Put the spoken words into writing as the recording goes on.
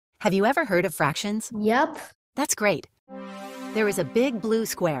Have you ever heard of fractions? Yep. That's great. There is a big blue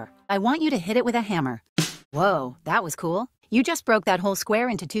square. I want you to hit it with a hammer. Whoa, that was cool. You just broke that whole square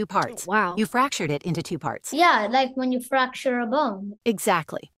into 2 parts. Wow. You fractured it into 2 parts. Yeah, like when you fracture a bone.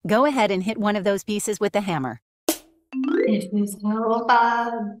 Exactly. Go ahead and hit one of those pieces with the hammer. It is so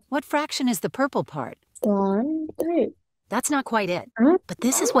bad. What fraction is the purple part? 1/3. That's not quite it. But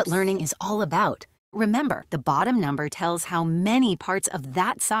this is what learning is all about. Remember, the bottom number tells how many parts of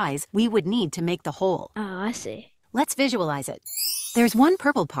that size we would need to make the whole. Oh, I see. Let's visualize it. There's 1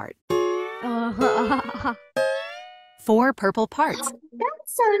 purple part. 4 purple parts.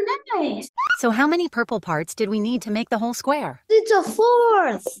 That's so nice. So how many purple parts did we need to make the whole square? It's a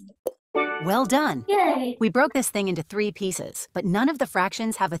 4th. Well done. Yay. We broke this thing into 3 pieces, but none of the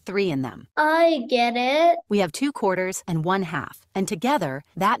fractions have a 3 in them. I get it. We have 2 quarters and 1 half, and together,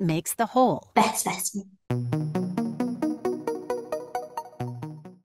 that makes the whole. Best.